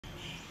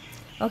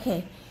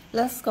Okay,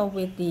 let's go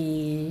with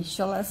the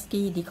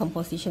Cholesky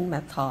decomposition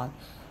method.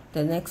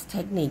 The next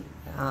technique.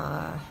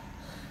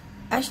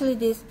 Actually,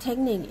 this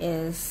technique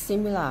is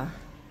similar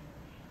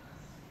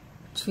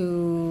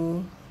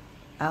to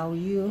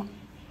LU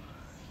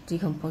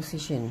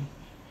decomposition,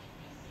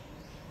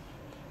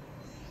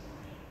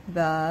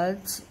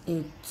 but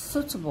it's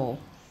suitable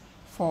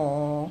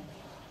for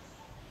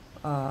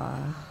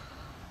the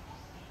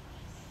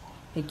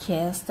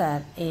case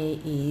that A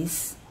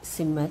is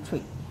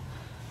symmetric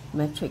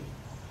metric.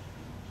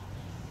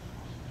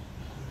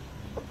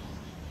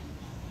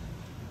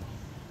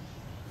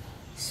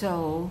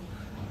 So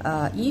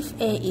if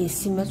A is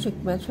symmetric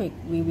metric,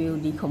 we will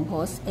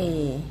decompose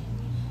A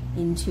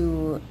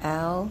into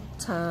L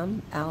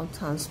times L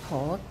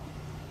transpose.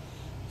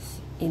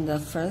 In the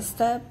first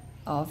step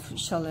of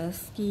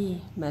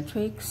Cholesky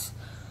matrix,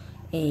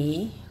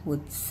 A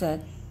would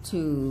set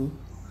to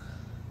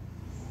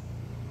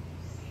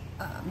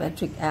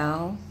metric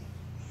L,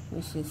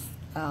 which is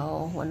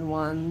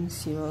L11,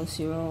 0,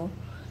 0,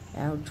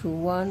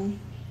 L21,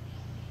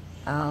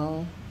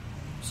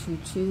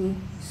 L22,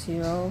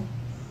 0,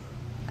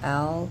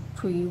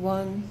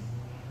 L31,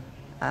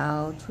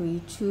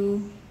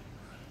 L32,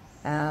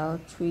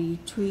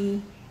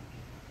 L33.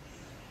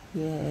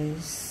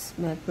 Yes,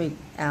 metric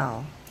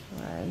L,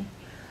 right?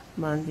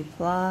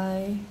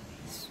 Multiply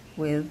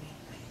with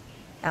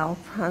L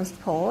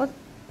transpose.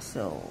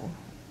 So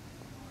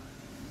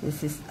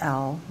this is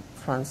L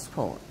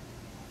transpose.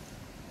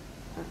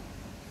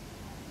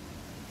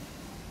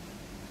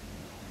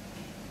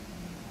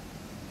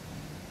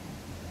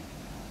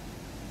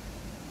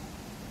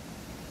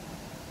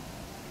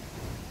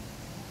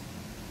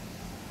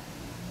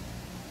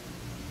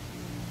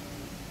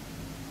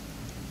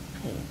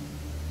 Okay.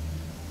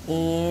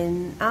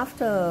 And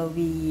after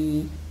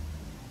we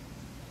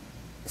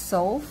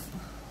solve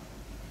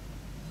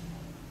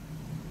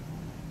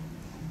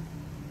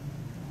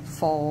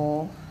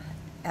for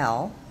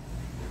L,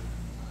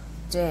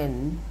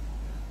 then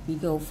we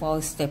go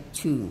for step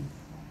 2.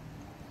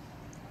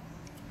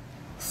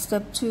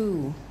 Step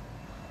 2,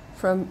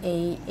 from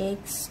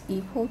AX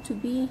equal to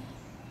B,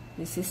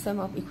 the system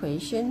of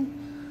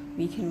equation,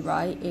 we can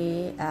write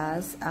A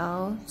as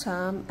L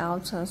times L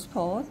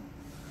transpose.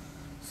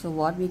 So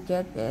what we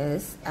get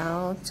is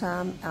L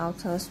times L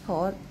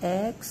transpose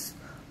X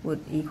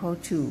would equal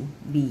to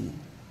B.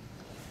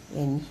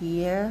 And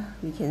here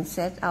we can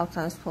set L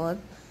transpose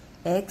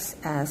X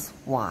as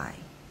Y.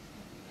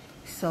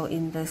 So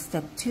in the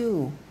step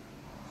 2,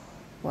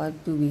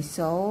 what do we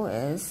solve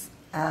is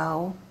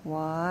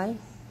Ly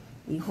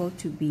equal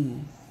to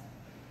B.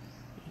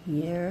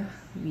 Here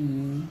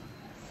we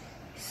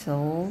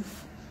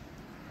solve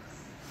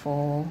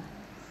for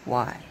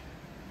Y.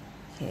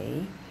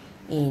 Okay.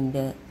 In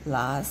the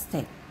last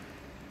step,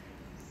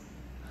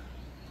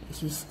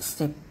 which is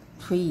step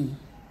 3,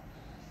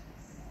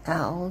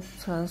 L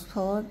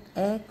transpose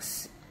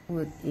X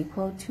would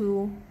equal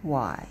to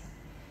Y.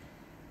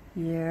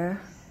 Here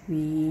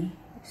we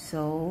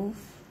solve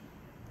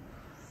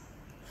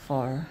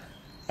for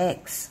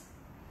X.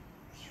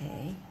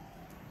 Okay.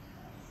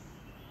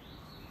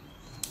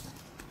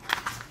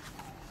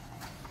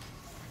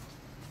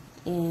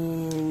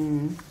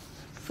 And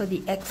for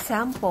the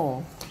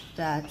example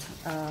that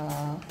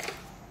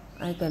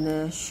I'm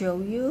gonna show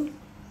you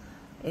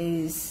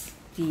is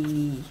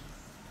the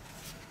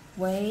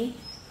way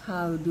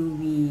how do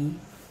we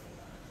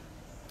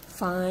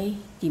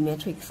find the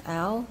matrix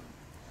L.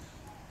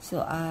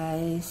 So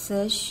I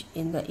search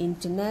in the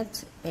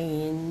internet,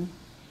 and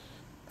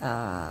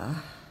there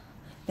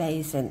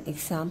is an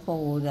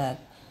example that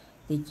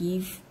they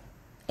give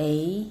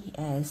A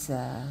as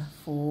a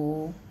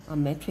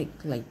metric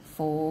like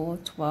 4,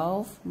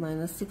 12,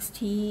 minus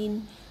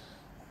 16,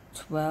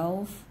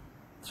 12,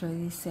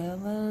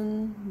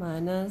 37,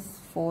 minus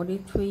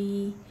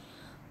 43,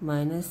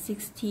 minus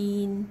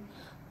 16,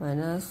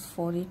 minus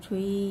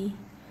 43,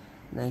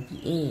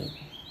 98.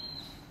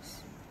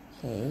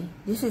 Okay,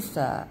 this is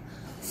the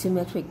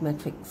symmetric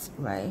matrix,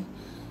 right?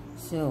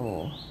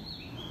 So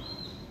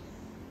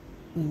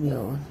we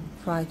will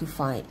try to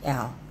find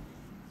L.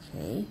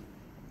 Okay.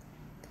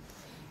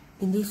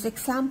 In this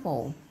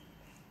example,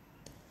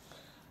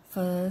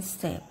 first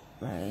step,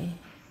 right?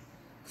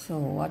 So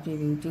what we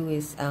will do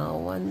is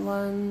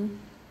L11,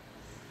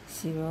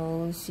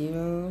 0,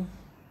 0,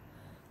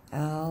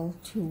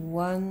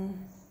 L21,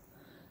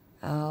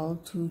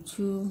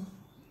 L22,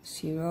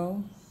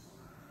 0,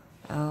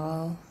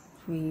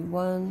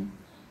 L31,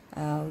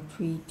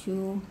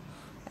 L32,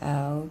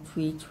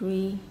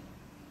 L33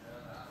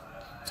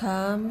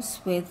 times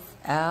with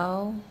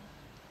L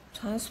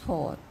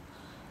transpose,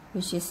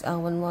 which is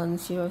L11,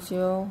 0,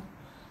 0,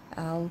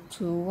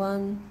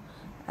 L21,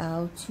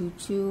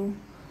 L22,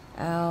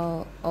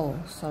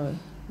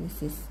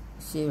 this is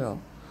 0,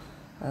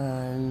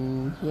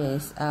 and here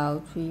is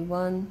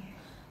L31,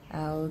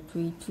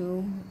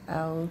 L32,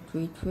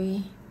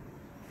 L33,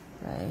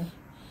 right?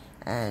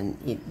 And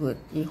it would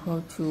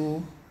equal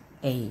to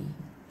A.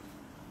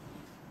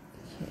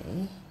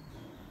 Okay.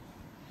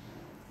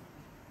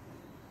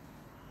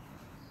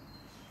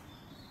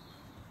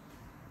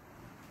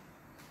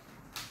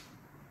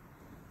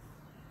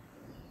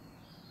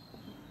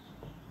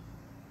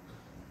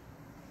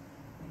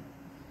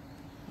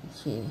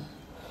 Okay,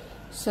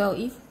 so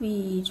if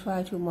we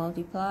try to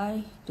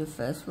multiply the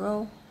first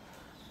row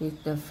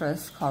with the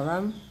first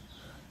column,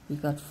 we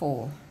got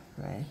 4,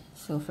 right?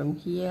 So from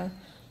here,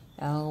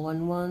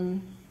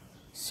 L11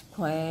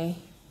 square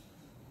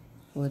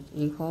would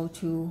equal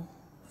to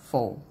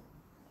 4.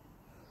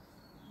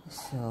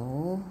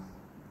 So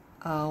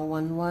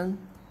R11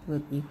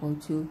 would equal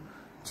to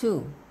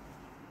 2.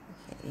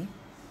 Okay.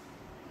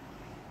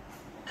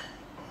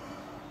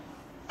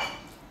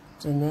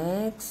 The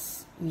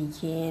next, we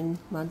can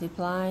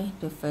multiply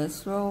the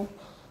first row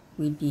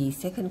with the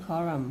second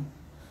column.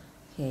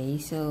 Okay,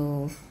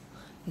 so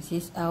this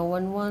is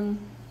L11,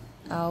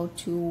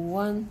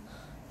 L21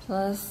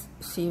 plus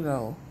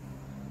 0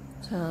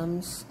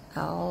 times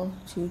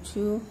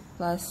L22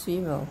 plus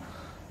 0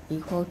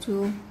 equal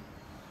to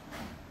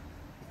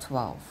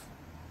 12.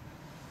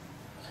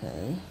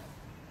 Okay,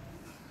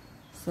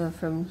 so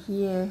from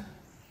here,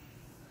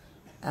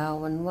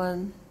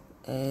 L11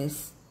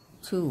 is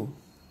 2.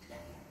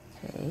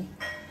 Okay,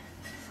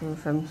 so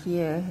from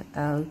here,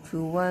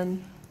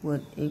 L21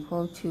 would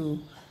equal to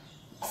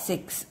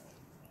 6.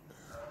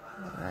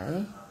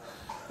 Alright,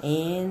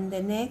 and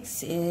the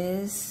next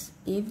is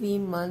if we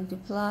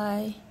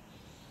multiply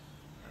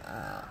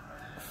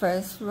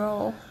first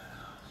row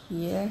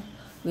here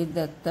with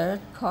the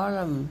third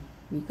column,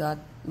 we got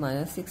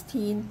minus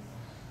 16.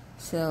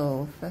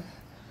 So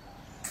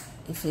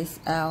this is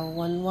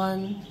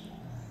L11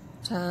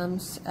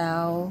 times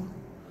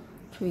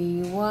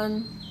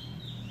L31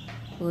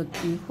 would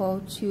equal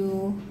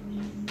to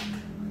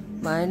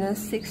minus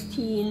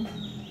 16,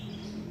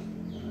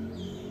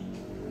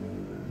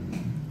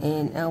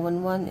 and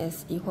L11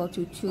 is equal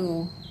to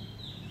 2.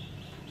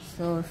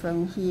 So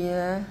from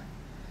here,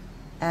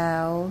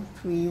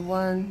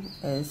 L31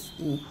 is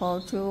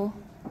equal to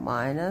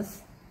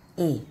minus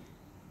 8.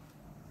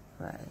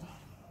 Right.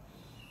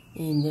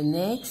 In the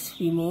next,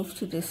 we move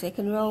to the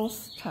second row,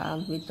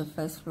 start with the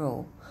first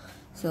row.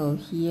 So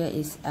here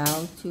is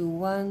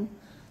L21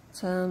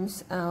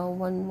 times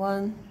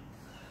L11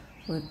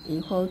 would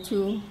equal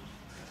to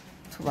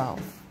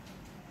 12.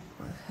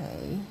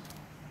 Okay.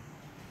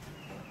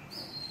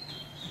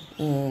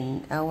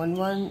 And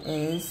L11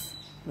 is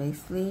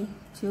basically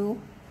 2.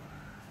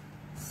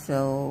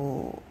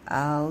 So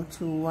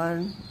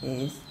L21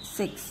 is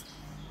 6.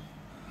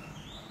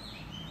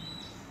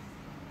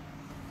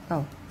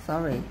 Oh,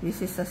 sorry,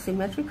 this is a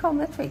symmetrical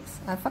matrix.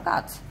 I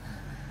forgot.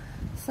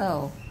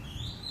 So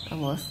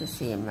almost the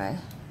same, right?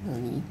 No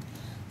need.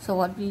 So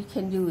what we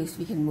can do is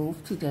we can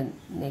move to the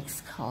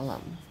next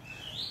column.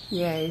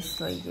 Here is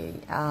like a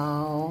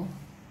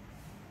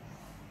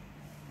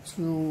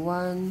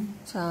L21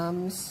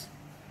 times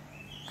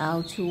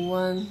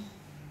L21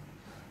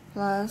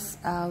 plus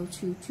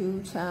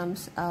L22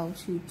 times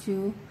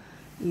L22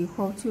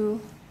 equal to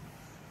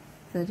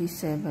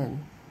 37.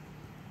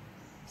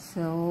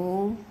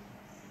 So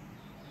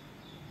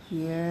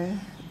here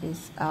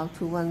is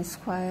L21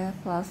 square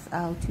plus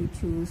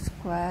L22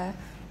 square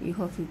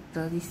equal to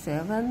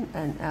 37,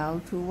 and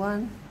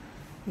L21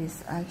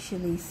 is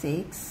actually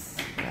 6,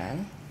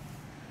 right?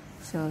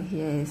 So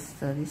here is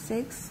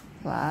 36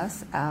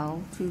 plus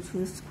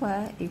L22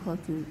 square equal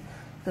to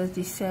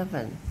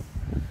 37.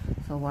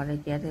 So what I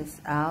get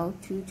is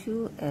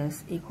L22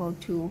 is equal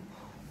to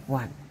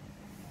 1.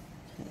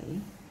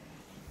 Okay,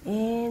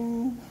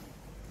 and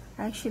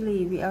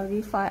actually we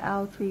already find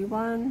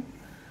L31.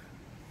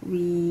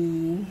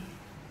 We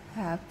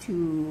have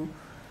to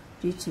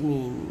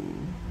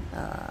determine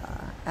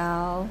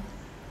L32,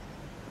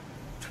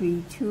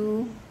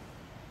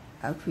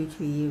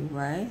 L33,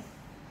 right?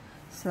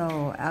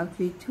 So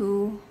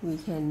L32 we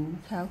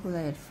can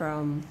calculate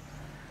from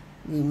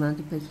the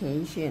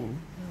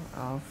multiplication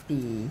of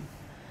the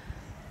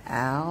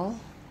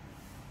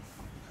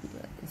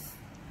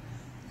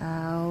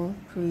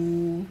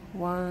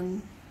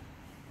L31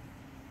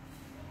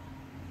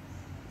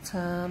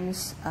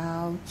 times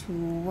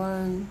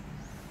L21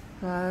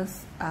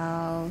 plus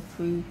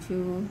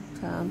L32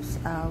 times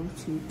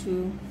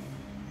L22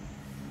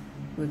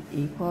 would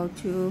equal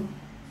to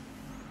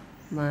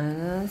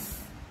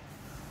minus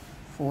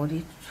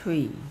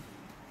 43.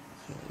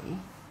 Okay,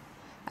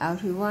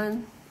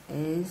 L31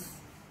 is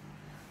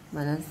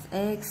minus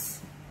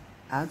x,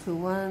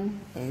 L21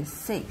 is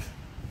 6.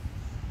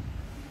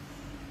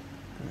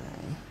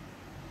 Right.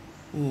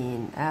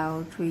 And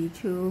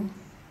L32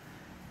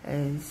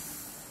 is,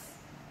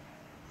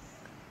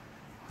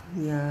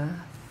 we are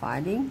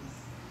finding,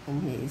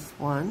 and here is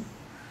 1.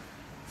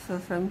 So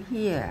from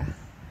here,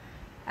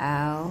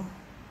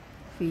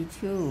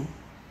 L32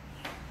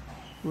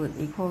 would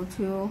equal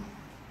to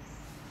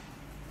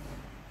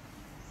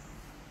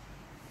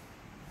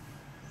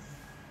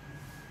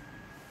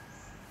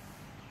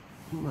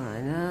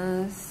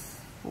minus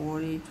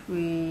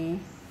 43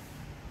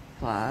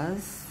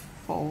 plus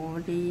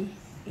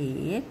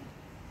 48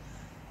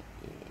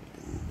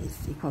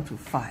 is equal to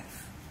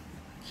 5.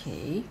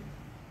 Okay.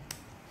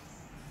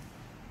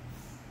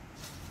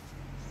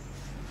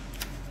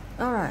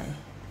 Alright,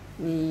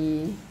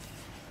 we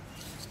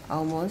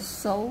almost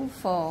solved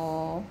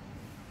for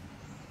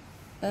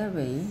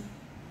every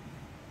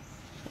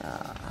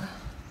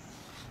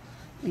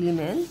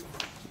element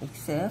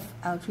except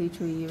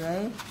L33,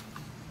 right?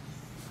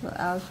 So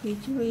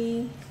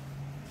L33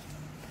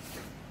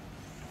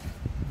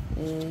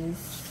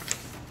 is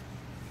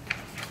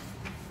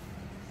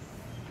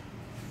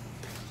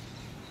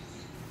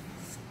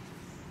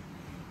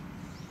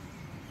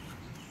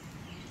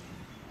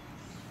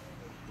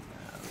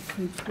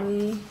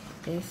L33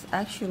 is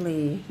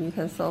actually, you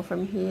can solve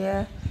from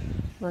here,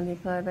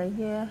 multiply by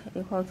here,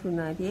 equal to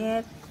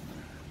 98.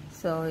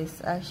 So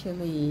it's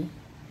actually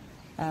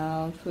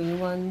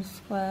L31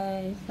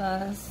 squared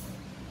plus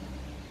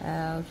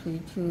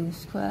L32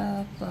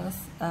 squared plus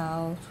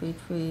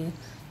L33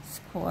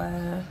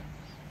 squared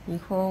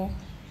equal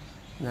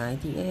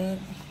 98.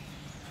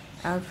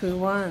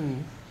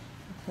 L31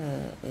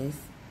 is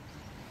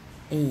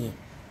 8,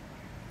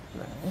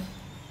 right?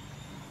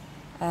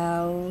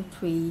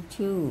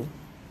 L32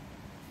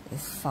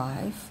 is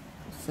 5,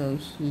 so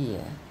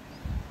here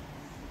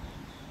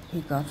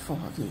we got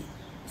 40,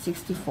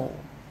 64,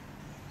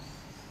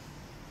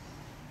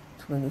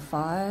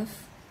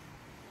 25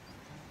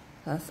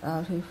 plus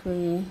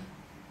L33,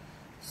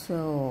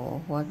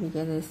 so what we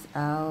get is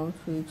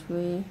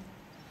L33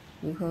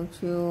 equal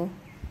to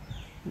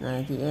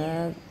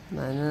 98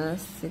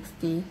 minus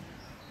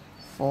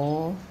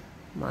 64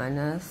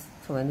 minus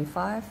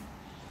 25,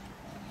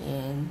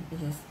 and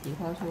it is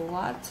equal to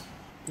what?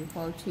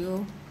 Equal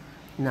to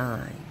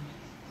 9.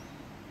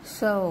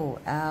 So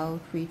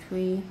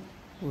L33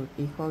 would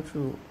equal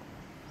to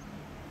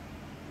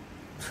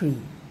 3.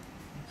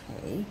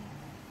 Okay.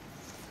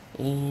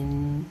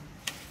 And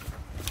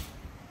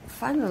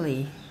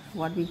finally,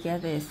 what we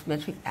get is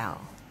metric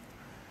L.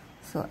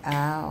 So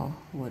L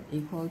would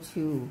equal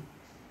to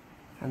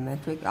a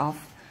metric of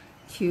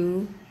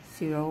 2,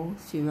 0,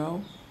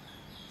 0,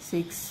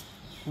 6,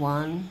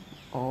 1,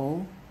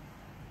 0,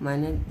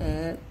 minus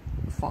 8,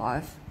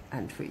 5,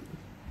 and 3.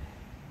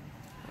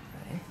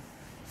 Okay.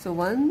 So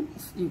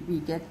once we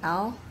get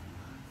L,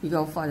 we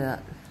go for the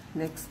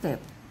next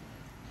step,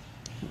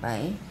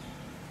 right?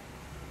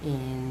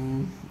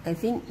 And I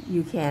think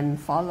you can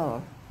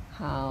follow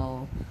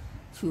how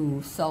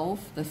to solve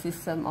the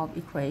system of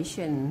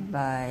equation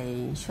by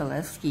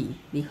Cholesky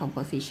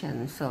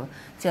decomposition. So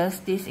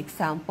just this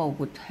example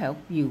would help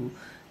you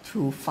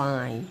to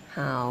find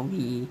how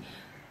we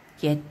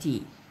get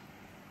the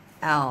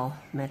L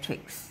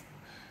matrix.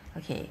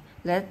 Okay,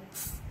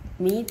 let's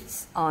meet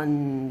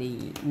on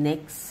the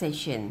next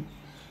session.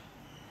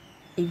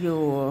 If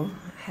you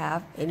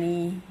have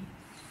any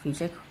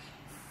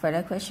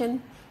further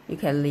question, you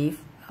can leave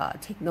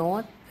take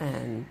note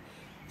and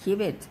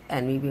keep it,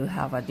 and we will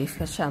have a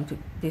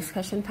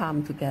discussion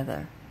time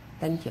together.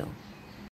 Thank you.